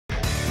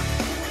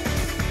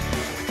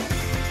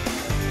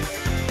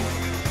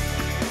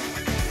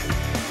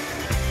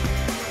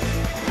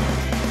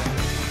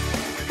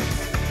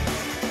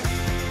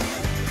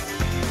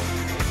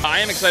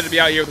am excited to be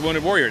out here with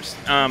Wounded Warriors.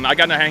 I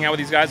got to hang out with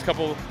these guys a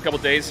couple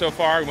days so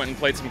far. We went and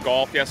played some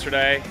golf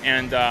yesterday,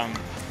 and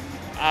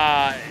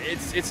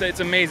it's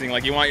amazing.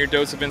 Like, you want your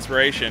dose of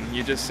inspiration,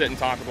 you just sit and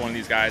talk with one of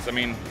these guys. I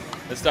mean,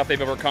 the stuff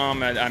they've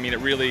overcome. I mean, it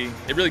really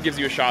gives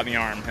you a shot in the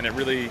arm, and it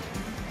really,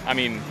 I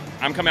mean,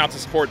 I'm coming out to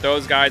support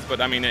those guys,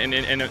 but I mean,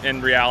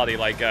 in reality,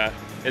 like,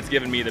 it's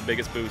given me the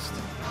biggest boost.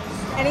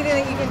 Anything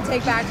that you can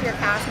take back to your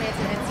castmates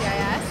in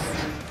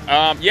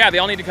NCIS? Yeah, they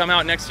all need to come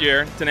out next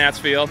year to Nats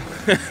Field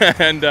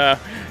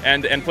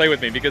and play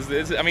with me,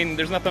 because I mean,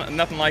 there's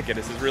nothing like it.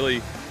 This is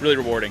really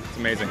rewarding. It's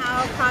amazing.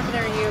 How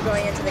confident are you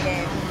going into the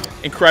game?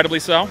 Incredibly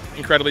so.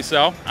 Incredibly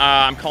so.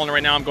 I'm calling it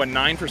right now. I'm going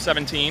 9 for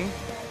 17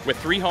 with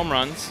 3 home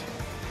runs,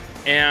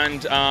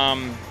 and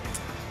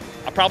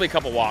probably a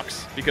couple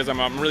walks, because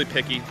I'm really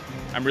picky.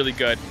 I'm really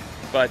good,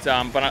 but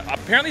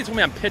apparently they told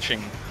me I'm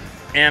pitching.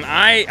 And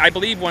I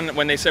believe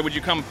when they said, would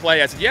you come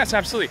play, I said, yes,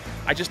 absolutely.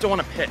 I just don't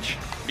want to pitch,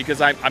 because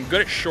I'm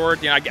good at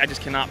short. You know, I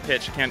just cannot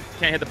pitch. Can't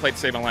hit the plate to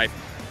save my life.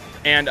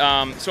 And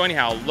so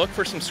anyhow, look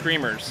for some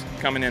screamers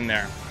coming in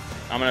there.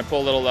 I'm gonna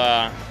pull a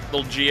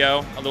little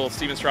Gio, a little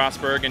Steven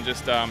Strasburg, and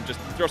just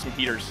throw some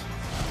heaters.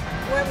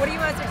 What are you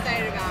most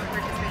excited about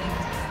participating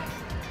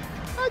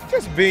in?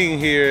 Just being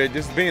here,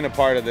 just being a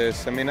part of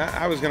this. I mean,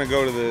 I was gonna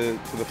go to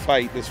the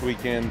fight this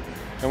weekend,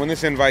 and when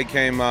this invite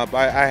came up,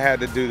 I had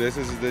to do this.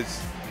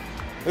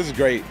 This is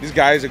great. These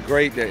guys are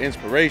great. They're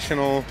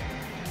inspirational.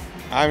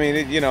 I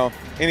mean, you know,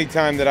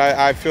 anytime that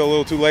I feel a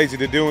little too lazy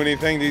to do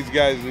anything, these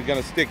guys are going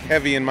to stick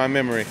heavy in my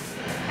memory.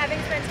 Having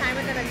spent time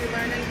with them, have you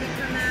learned anything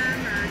from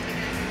them or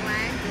taken anything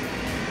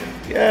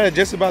away? Yeah,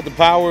 just about the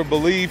power of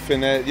belief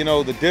and, you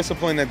know, the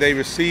discipline that they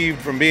received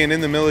from being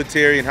in the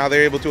military and how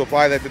they're able to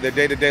apply that to their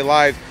day-to-day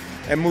lives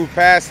and move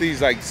past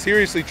these, like,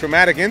 seriously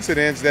traumatic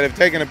incidents that have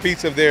taken a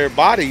piece of their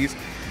bodies.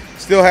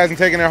 Still hasn't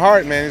taken their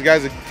heart, man. These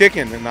guys are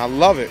kicking, and I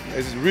love it.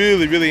 It's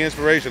really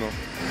inspirational.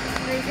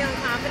 Are you feeling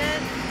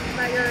confident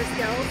about your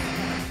skills?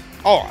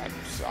 Oh,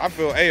 I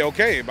feel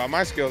A-okay about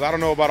my skills. I don't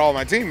know about all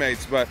my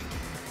teammates, but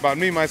about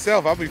me,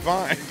 myself, I'll be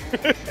fine.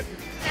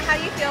 How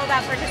do you feel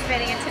about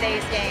participating in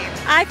today's game?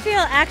 I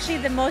feel actually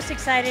the most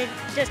excited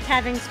just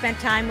having spent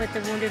time with the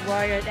Wounded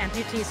Warriors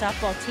amputee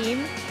softball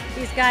team.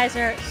 These guys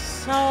are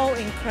so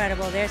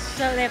incredible. They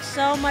have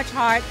so much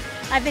heart.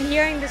 I've been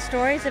hearing the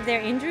stories of their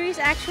injuries,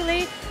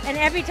 actually, and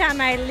every time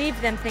I leave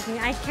them thinking,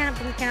 I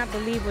cannot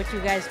believe what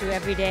you guys do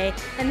every day.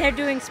 And they're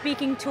doing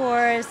speaking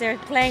tours, they're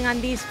playing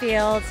on these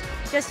fields.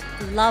 Just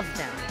love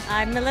them.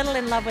 I'm a little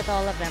in love with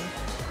all of them.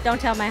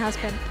 Don't tell my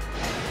husband.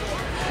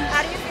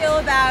 How do you feel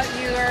about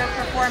your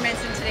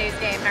performance in today's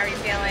game? How are you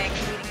feeling?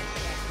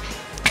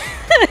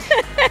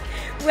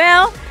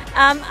 Well,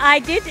 I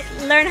did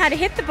learn how to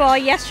hit the ball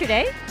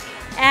yesterday.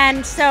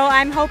 And so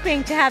I'm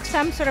hoping to have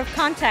some sort of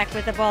contact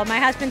with the ball. My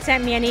husband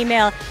sent me an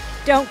email,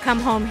 don't come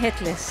home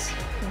hitless.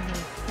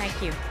 Thank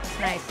you, it's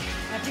nice.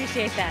 I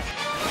appreciate that.